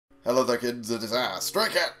Hello there kids, it is I, Stray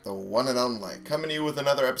Cat, the one and only, coming to you with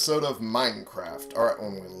another episode of Minecraft. Alright,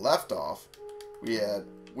 when we left off, we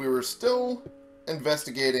were still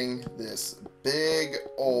investigating this big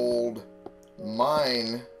old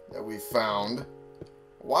mine that we found a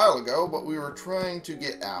while ago, but we were trying to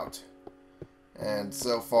get out. And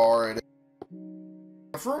so far it is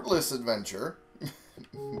a fruitless adventure,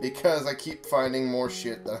 because I keep finding more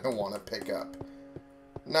shit that I want to pick up.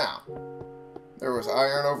 Now, there was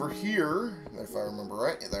iron over here, if I remember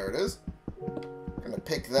right. Yeah, there it is. I'm going to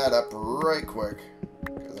pick that up right quick,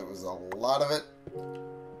 because there was a lot of it.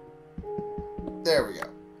 There we go.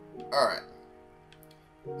 Alright.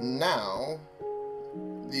 Now,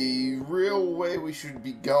 the real way we should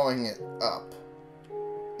be going it up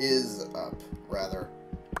is up, rather.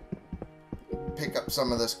 Pick up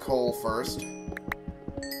some of this coal first.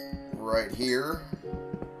 Right here.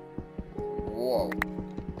 Whoa.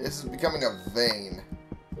 This is becoming a vein.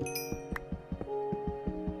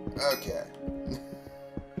 Okay.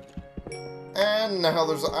 And now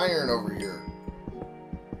there's iron over here.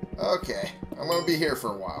 Okay. I'm gonna be here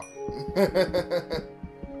for a while.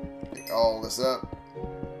 Pick all this up.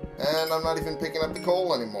 And I'm not even picking up the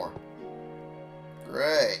coal anymore.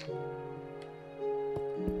 Great.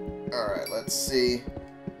 Alright, let's see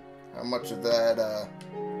how much of that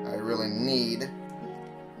I really need.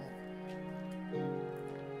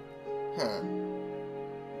 Huh.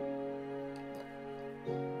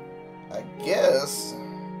 I guess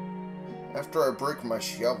after I break my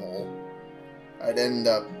shovel, I'd end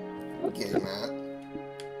up getting that.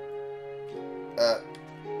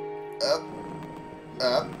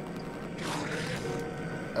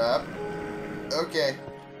 Up. Okay.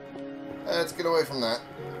 Let's get away from that.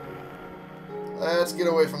 Let's get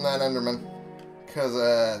away from that Enderman.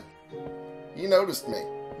 Because, he noticed me.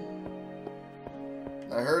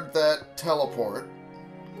 I heard that teleport.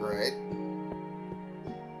 Great.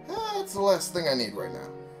 That's the last thing I need right now.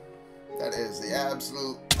 That is the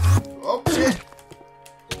absolute... Oh, shit!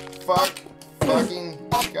 Fuck. Fucking...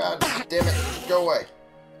 God damn it. Go away.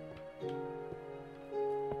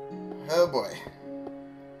 Oh, boy.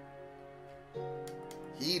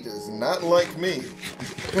 He does not like me.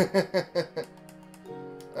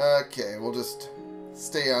 Okay, we'll just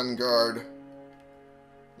stay on guard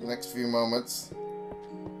the next few moments.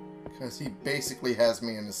 Because he basically has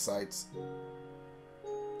me in his sights.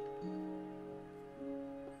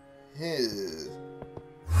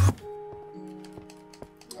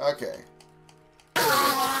 Okay.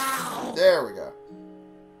 There we go.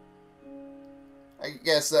 I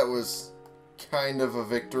guess that was kind of a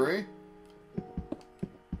victory.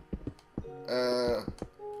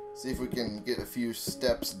 See if we can get a few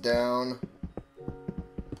steps down.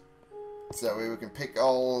 So that way we can pick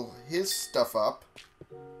all his stuff up.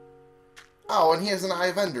 Oh, and he has an eye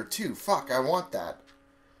of Ender too. Fuck, I want that.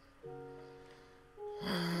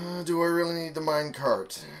 Do I really need the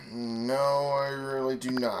minecart? No, I really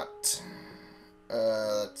do not.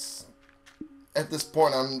 That's... At this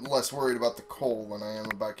point, I'm less worried about the coal than I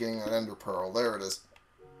am about getting that Ender Pearl. There it is.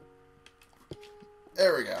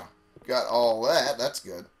 There we go. Got all that. That's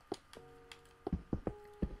good.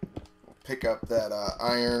 We'll pick up that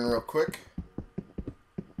iron real quick.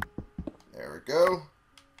 There we go.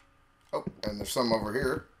 Oh, and there's some over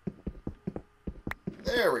here.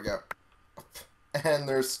 There we go. And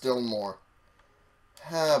there's still more.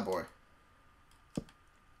 Ah, boy.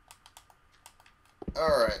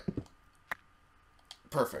 Alright.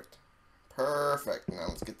 Perfect. Perfect. Now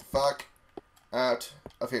let's get the fuck out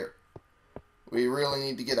of here. We really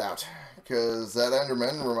need to get out. Because that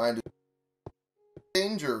Enderman reminded me of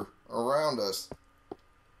danger around us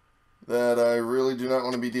that I really do not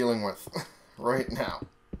want to be dealing with right now.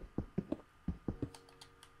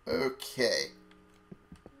 Okay.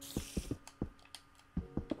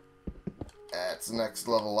 That's the next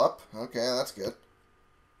level up. Okay, that's good.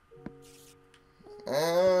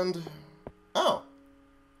 And... oh!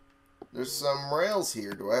 There's some rails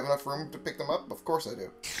here. Do I have enough room to pick them up? Of course I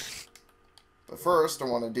do. But first, I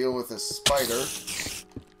want to deal with this spider.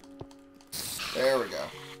 There we go.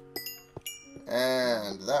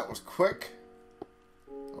 And that was quick.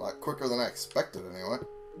 A lot quicker than I expected, anyway.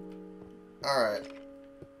 Alright.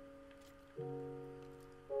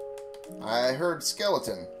 I heard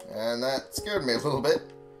skeleton, and that scared me a little bit.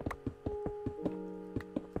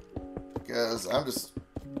 Because I'm just,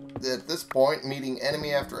 at this point, meeting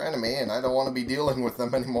enemy after enemy, and I don't want to be dealing with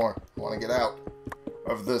them anymore. I want to get out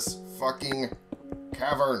of this fucking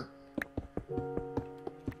cavern.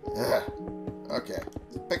 Ugh. Okay,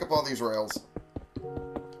 let's pick up all these rails.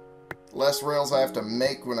 The less rails I have to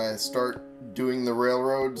make when I start doing the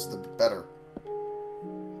railroads, the better.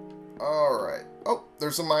 Alright. Oh,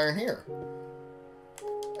 there's some iron here.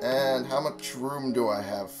 And how much room do I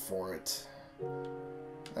have for it?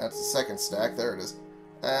 That's the second stack. There it is.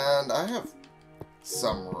 And I have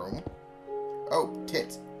some room. Oh,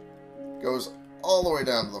 tit. Goes all the way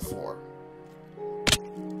down to the floor.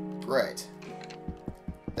 Great.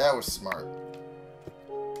 That was smart.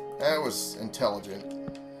 That was intelligent.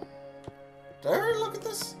 Did I already look at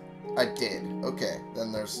this? I did. Okay,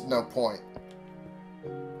 then there's no point.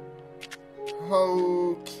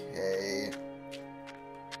 Okay.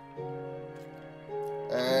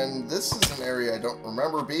 And this is an area I don't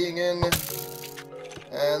remember being in.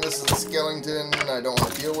 And this is a skeleton I don't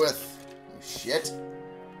want to deal with. Shit.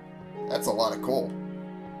 That's a lot of coal.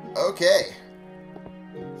 Okay.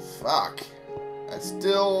 Fuck. I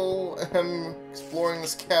still am exploring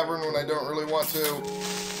this cavern when I don't really want to.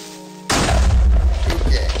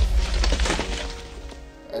 Okay.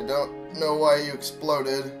 I don't know why you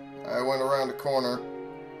exploded. I went around a corner.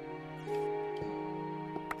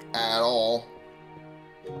 At all.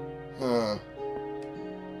 Huh.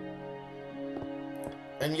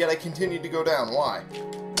 And yet I continued to go down. Why?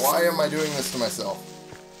 Why am I doing this to myself?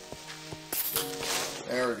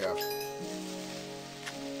 There we go.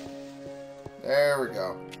 There we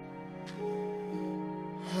go.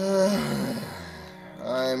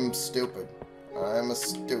 I'm stupid. I'm a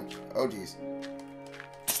stoop. Oh, jeez.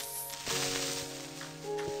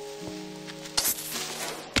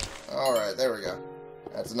 Alright, there we go.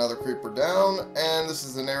 That's another creeper down, and this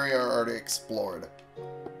is an area I already explored.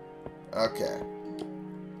 Okay.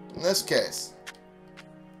 In this case,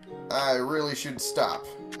 I really should stop.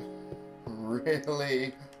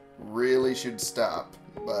 Really should stop.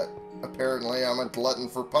 But apparently I'm a glutton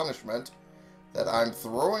for punishment, that I'm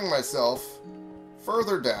throwing myself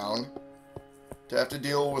further down to have to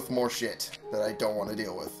deal with more shit that I don't want to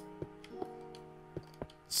deal with.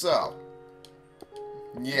 So,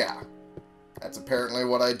 yeah. That's apparently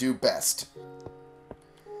what I do best.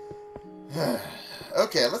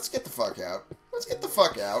 Okay, let's get the fuck out. Let's get the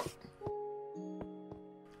fuck out.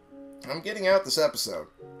 I'm getting out this episode.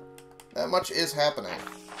 That much is happening.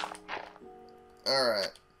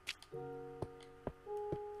 Alright.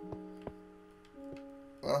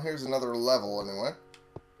 Well, here's another level anyway.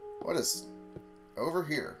 What is over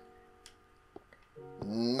here?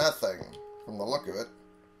 Nothing from the look of it.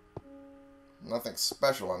 Nothing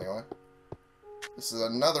special anyway. This is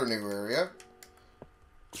another new area.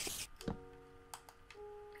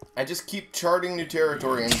 I just keep charting new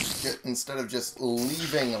territory instead of just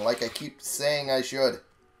leaving like I keep saying I should.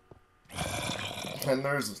 And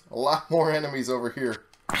there's a lot more enemies over here.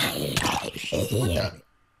 What the?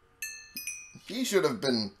 He should have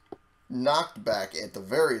been knocked back at the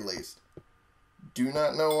very least. Do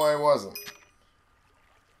not know why I wasn't.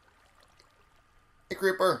 Hey,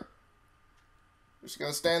 creeper. Just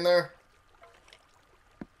gonna stand there?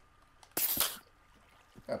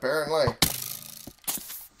 Apparently.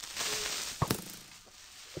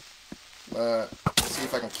 Let's see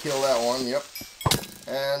if I can kill that one. Yep.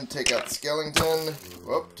 And take out the skeleton.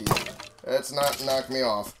 Whoop, geez. That's not knocked me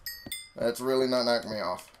off. That's really not knocked me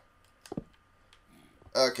off.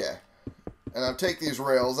 Okay. And I'll take these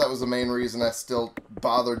rails. That was the main reason I still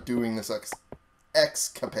bothered doing this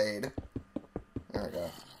escapade. There we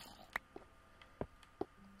go.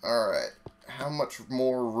 Alright. How much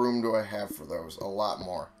more room do I have for those? A lot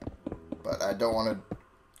more. But I don't want to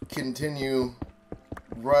continue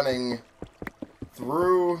running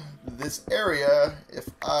through this area if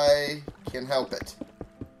I can help it.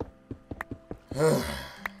 I'm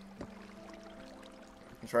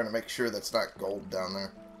trying to make sure that's not gold down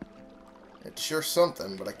there. It's sure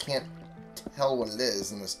something, but I can't tell what it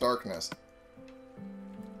is in this darkness.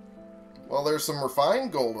 Well, there's some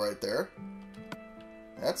refined gold right there.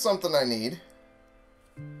 That's something I need.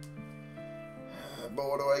 But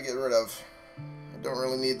what do I get rid of? I don't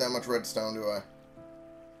really need that much redstone, do I?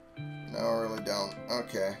 No, I really don't.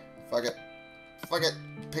 Okay. Fuck it. Fuck it.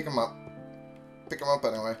 Pick them up. Pick them up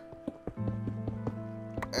anyway.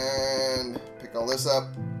 And pick all this up.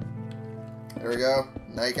 There we go.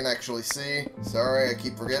 Now you can actually see. Sorry, I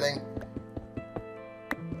keep forgetting.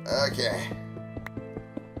 Okay.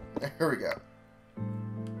 There we go.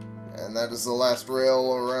 And that is the last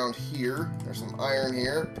rail around here. There's some iron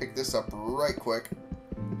here. Pick this up right quick.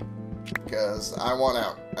 Because I want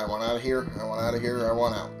out. I want out of here. I want out of here. I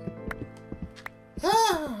want out.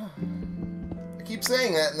 Ah. I keep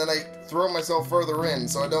saying that, and then I throw myself further in,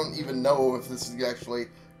 so I don't even know if this is actually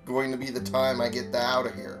going to be the time I get the out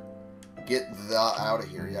of here. Get the out of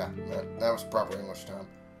here, yeah. That was proper English time.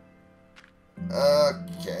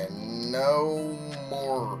 Okay, no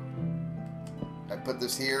more. I put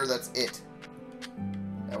this here, that's it.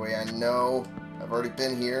 That way I know I've already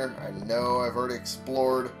been here. I know I've already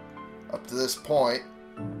explored up to this point.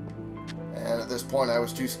 And at this point I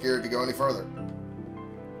was too scared to go any further.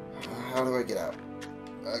 How do I get out?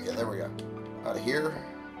 Okay, there we go. Out of here.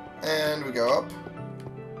 And we go up.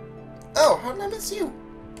 Oh, how did I miss you?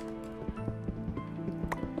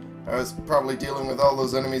 I was probably dealing with all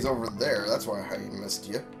those enemies over there. That's why I missed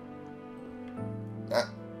you.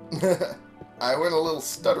 I went a little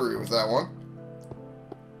stuttery with that one.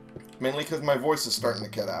 Mainly because my voice is starting to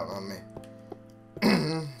cut out on me.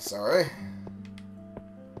 Sorry.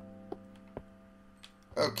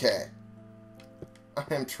 Okay. I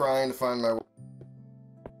am trying to find my way.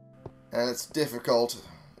 And it's difficult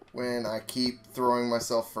when I keep throwing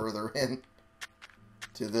myself further in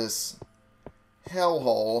to this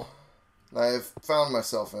hellhole that I've found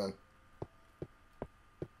myself in.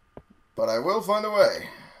 But I will find a way.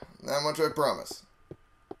 That much I promise.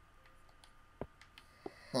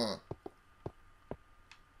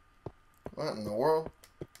 What in the world?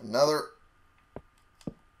 Another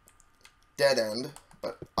dead end,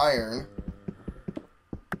 but iron.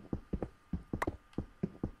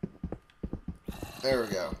 There we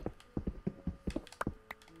go.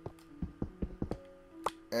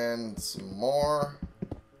 And some more.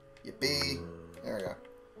 Yippee. There we go.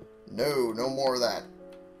 No, no more of that.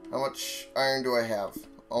 How much iron do I have?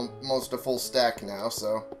 Almost a full stack now,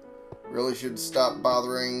 so really should stop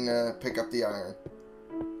bothering pick up the iron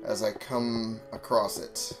as I come across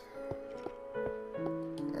it.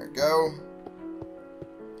 There we go.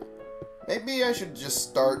 Maybe I should just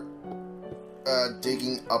start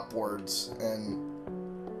digging upwards and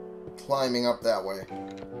climbing up that way.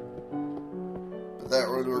 But that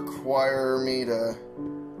would require me to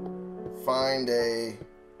find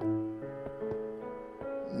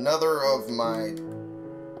another of my,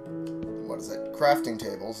 what is it, crafting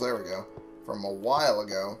tables, there we go, from a while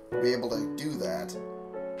ago, to be able to do that.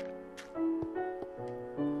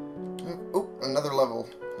 Oh, another level,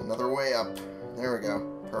 another way up. There we go,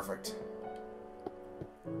 perfect.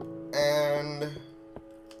 And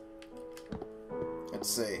let's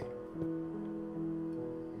see.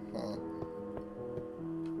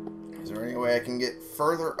 Is there any way I can get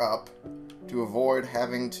further up to avoid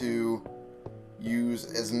having to use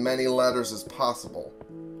as many letters as possible?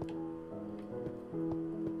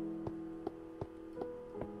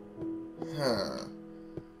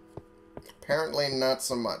 Apparently not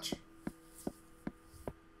so much.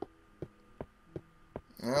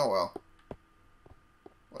 Oh well.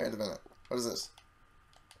 Wait a minute. What is this?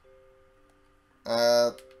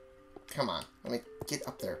 Come on. Let me get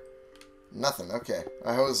up there. Nothing. Okay.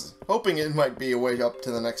 I was hoping it might be a way up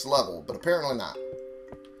to the next level, but apparently not.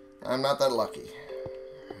 I'm not that lucky.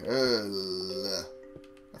 Ugh.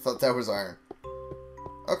 I thought that was iron.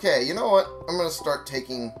 Okay, you know what? I'm gonna start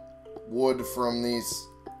taking wood from these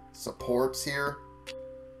supports here.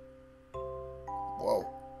 Whoa.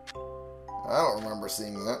 I don't remember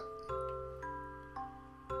seeing that.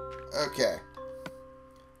 Okay.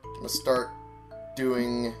 I'm gonna start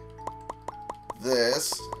doing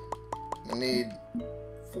this. I need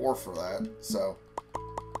 4 for that, so.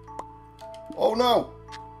 Oh no!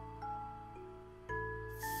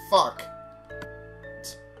 Fuck.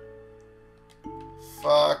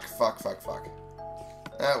 Fuck, fuck, fuck, fuck.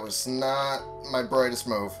 That was not my brightest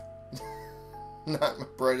move. Not my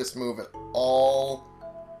brightest move at all.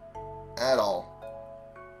 At all.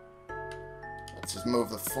 Let's just move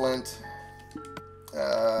the flint.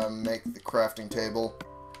 Make the crafting table.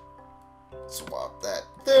 Swap that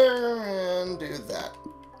there and do that.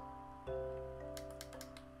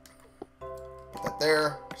 Put that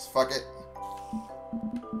there. Just fuck it.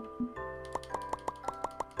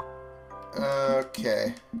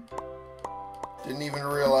 Okay. Didn't even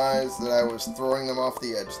realize that I was throwing them off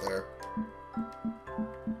the edge there.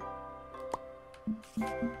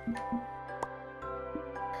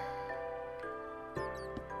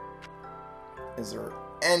 Is there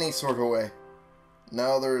any sort of way?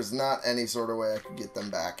 No, there is not any sort of way I could get them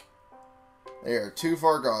back. They are too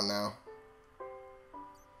far gone now.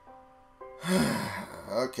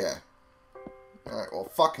 Okay. Alright, well,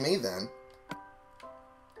 fuck me then.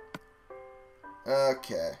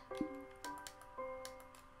 Okay.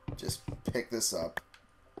 Just pick this up.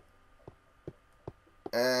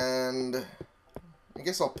 And I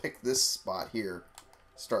guess I'll pick this spot here.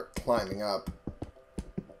 Start climbing up.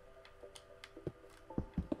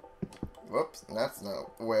 Whoops, that's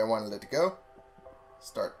not the way I wanted it to go.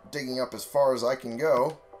 Start digging up as far as I can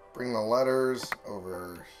go. Bring the letters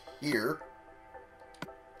over here.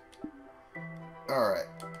 Alright.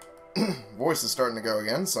 Voice is starting to go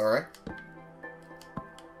again, sorry.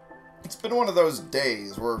 It's been one of those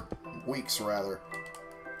days, or weeks rather,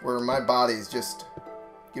 where my body's just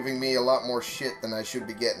giving me a lot more shit than I should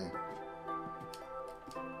be getting.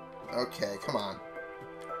 Okay, come on.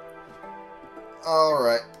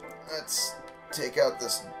 Alright, let's take out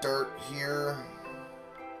this dirt here.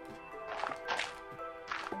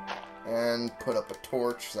 And put up a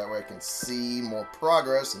torch so that way I can see more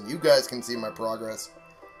progress, and you guys can see my progress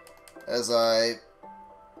as I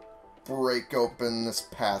break open this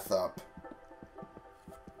path up.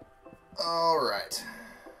 Alright.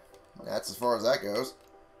 That's as far as that goes.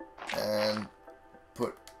 And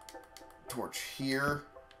put torch here.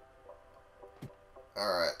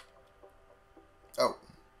 Alright. Oh.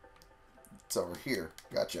 It's over here.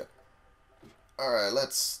 Gotcha. Alright,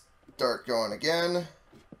 let's start going again.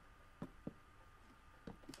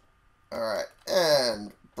 Alright,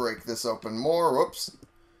 and break this open more. Whoops.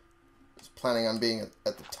 I was planning on being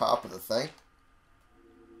at the top of the thing.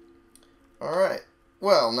 Alright.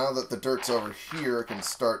 Well, now that the dirt's over here, I can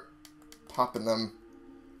start popping them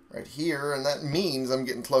right here, and that means I'm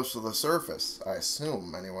getting close to the surface. I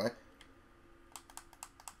assume, anyway.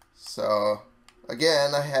 So,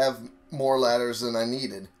 again, I have more ladders than I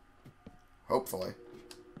needed. Hopefully.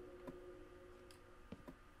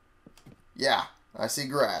 Yeah, I see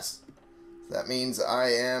grass. That means I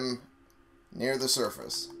am near the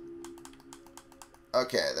surface.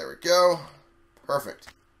 Okay, there we go. Perfect.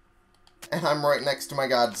 And I'm right next to my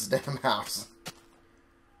god's damn house.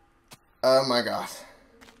 Oh my god.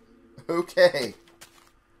 Okay.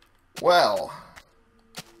 Well.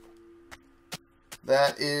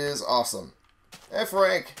 That is awesome. Hey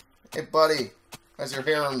Frank. Hey buddy. How's your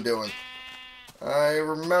harem doing? I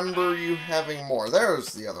remember you having more.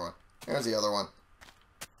 There's the other one. There's the other one.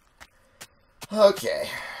 Okay.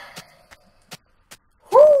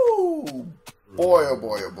 Whoo! Boy, oh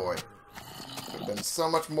boy, oh boy. Could have been so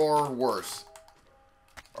much more worse.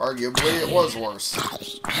 Arguably, it was worse.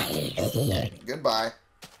 Goodbye.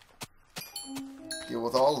 Deal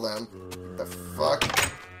with all of them. Get the fuck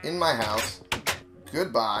in my house.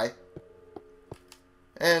 Goodbye.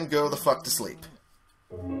 And go the fuck to sleep.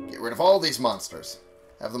 Get rid of all these monsters.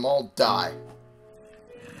 Have them all die.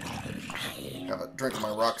 Have a drink of my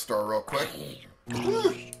Rockstar real quick.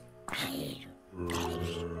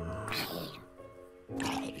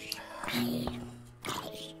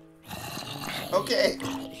 Okay.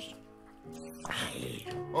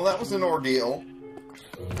 Well, that was an ordeal.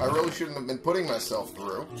 I really shouldn't have been putting myself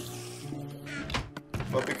through.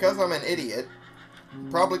 But because I'm an idiot, I'm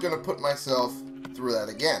probably going to put myself through that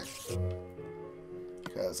again.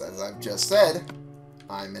 Because, as I've just said,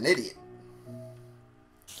 I'm an idiot.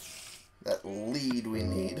 That lead we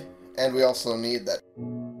need. And we also need that...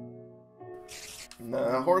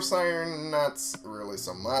 No, horse iron, not really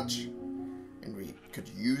so much. And we could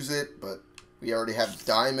use it, but we already have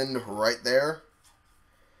diamond right there.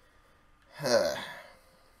 Have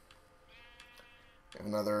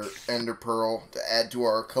another ender pearl to add to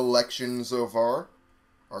our collection so far.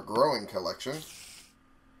 Our growing collection.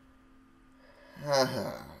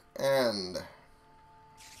 And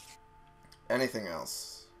anything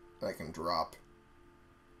else I can drop.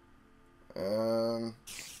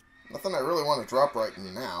 Nothing I really want to drop right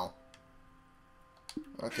now.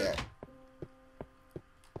 Okay.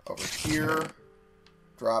 Over here,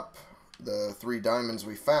 drop the 3 diamonds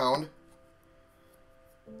we found.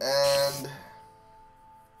 And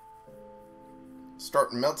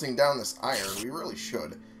start melting down this iron. We really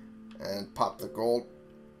should. And pop the gold.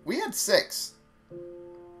 We had 6.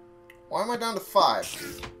 Why am I down to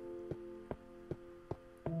 5?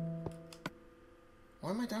 Why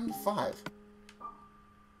am I down to 5?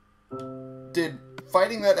 Did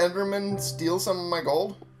fighting that Enderman steal some of my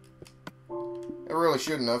gold? It really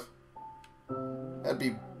shouldn't have. That'd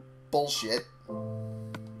be bullshit.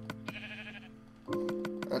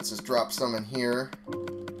 Let's just drop some in here.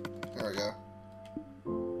 There we go.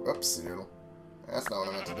 Whoopsie doodle. That's not what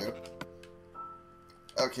I meant to do.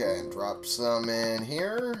 Okay, and drop some in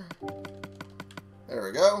here. There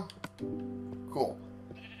we go. Cool.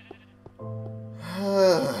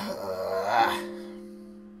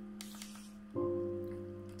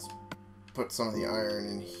 Let's put some of the iron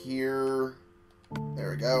in here.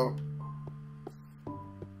 There we go.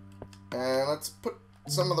 And let's put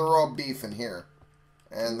some of the raw beef in here.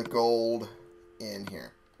 And the gold in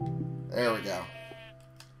here. There we go.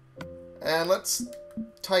 And let's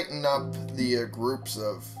tighten up the groups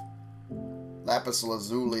of lapis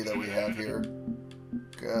lazuli that we have here.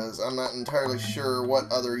 Because I'm not entirely sure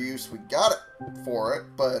what other use we got it for it,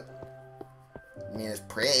 but I mean, it's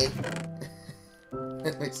pretty.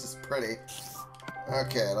 At least it's pretty.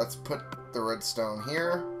 Okay, let's put the redstone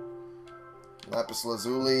here. Lapis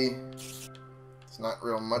lazuli. It's not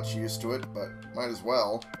real much use to it, but might as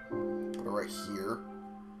well. Put it right here.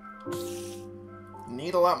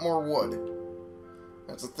 Need a lot more wood.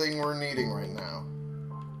 That's the thing we're needing right now.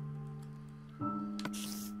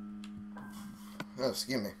 Oh,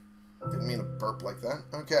 excuse me. Didn't mean to burp like that.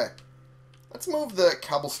 Okay. Let's move the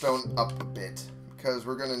cobblestone up a bit, because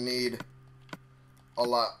we're going to need a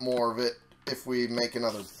lot more of it if we make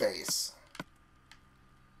another base.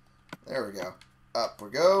 There we go. Up we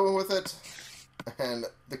go with it. And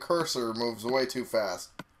the cursor moves way too fast.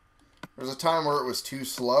 There's a time where it was too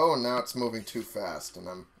slow, and now it's moving too fast, and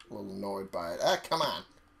I'm a little annoyed by it. Ah, come on.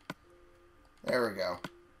 There we go.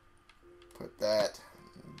 Put that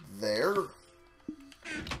there.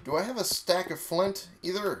 Do I have a stack of flint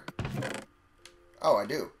either? Oh, I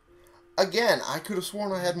do. Again, I could have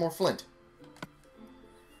sworn I had more flint.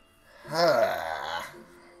 Ah,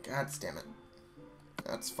 God damn it.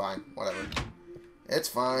 That's fine. Whatever. It's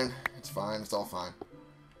fine. It's fine. It's all fine.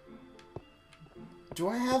 Do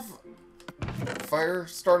I have a fire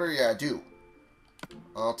starter? Yeah, I do.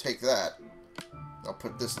 I'll take that. I'll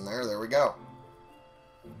put this in there. There we go.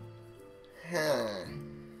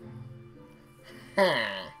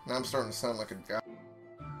 Now I'm starting to sound like a guy.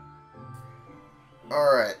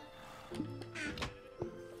 Alright.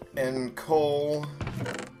 And coal.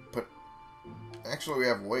 But actually we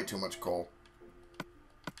have way too much coal.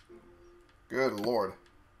 Good lord.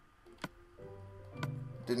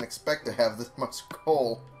 Didn't expect to have this much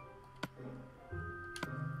coal.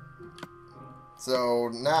 So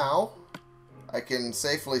now I can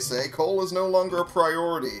safely say coal is no longer a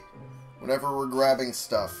priority whenever we're grabbing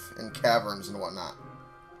stuff in caverns and whatnot.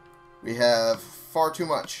 We have far too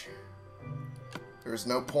much. There's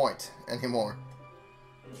no point anymore.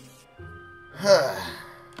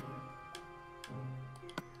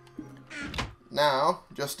 Now,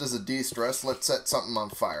 just as a de-stress, let's set something on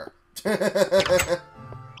fire.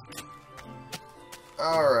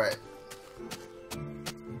 Alright.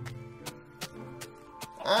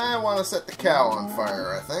 I want to set the cow on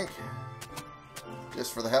fire, I think.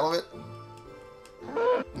 Just for the hell of it.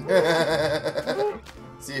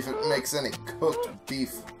 See if it makes any cooked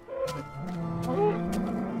beef.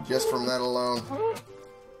 Just from that alone.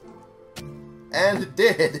 And it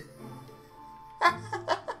did!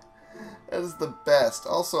 That is the best.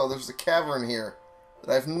 Also, there's a cavern here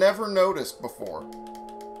that I've never noticed before.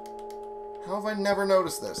 How have I never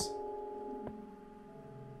noticed this?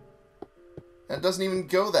 And it doesn't even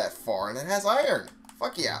go that far, and it has iron.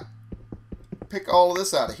 Fuck yeah. Pick all of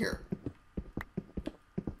this out of here.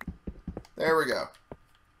 There we go.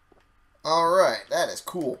 Alright, that is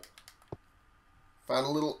cool. Found a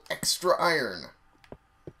little extra iron.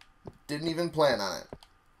 Didn't even plan on it.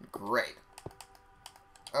 Great.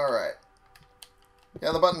 Alright.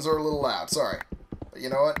 Yeah, the buttons are a little loud, sorry. But you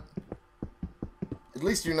know what? At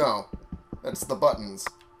least you know that's the buttons,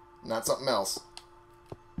 not something else.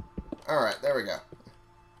 Alright, there we go.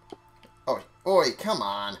 Oh, oi, come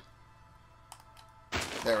on.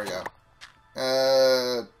 There we go.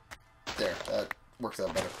 There, that works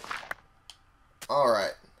out better.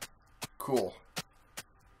 Alright. Cool.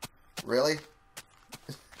 Really?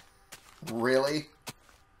 Really?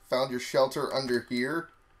 Found your shelter under here?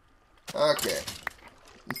 Okay.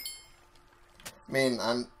 I mean,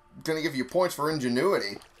 I'm gonna give you points for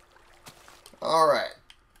ingenuity. Alright.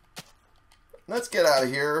 Let's get out of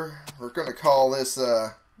here. We're gonna call this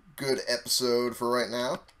a good episode for right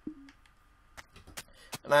now.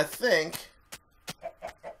 And I think,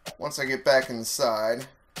 once I get back inside...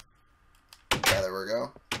 Yeah, there we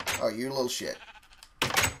go. Oh, you little shit.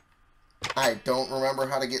 I don't remember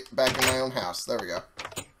how to get back in my own house. There we go.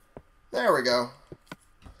 There we go.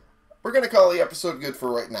 We're going to call the episode good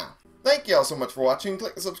for right now. Thank you all so much for watching.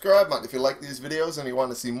 Click the subscribe button if you like these videos and you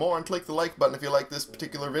want to see more, and click the like button if you like this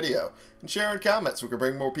particular video. And share and comment so we can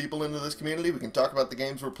bring more people into this community. We can talk about the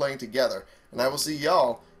games we're playing together. And I will see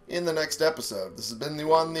y'all in the next episode. This has been the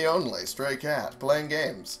one, the only Stray Cat, playing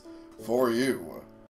games for you.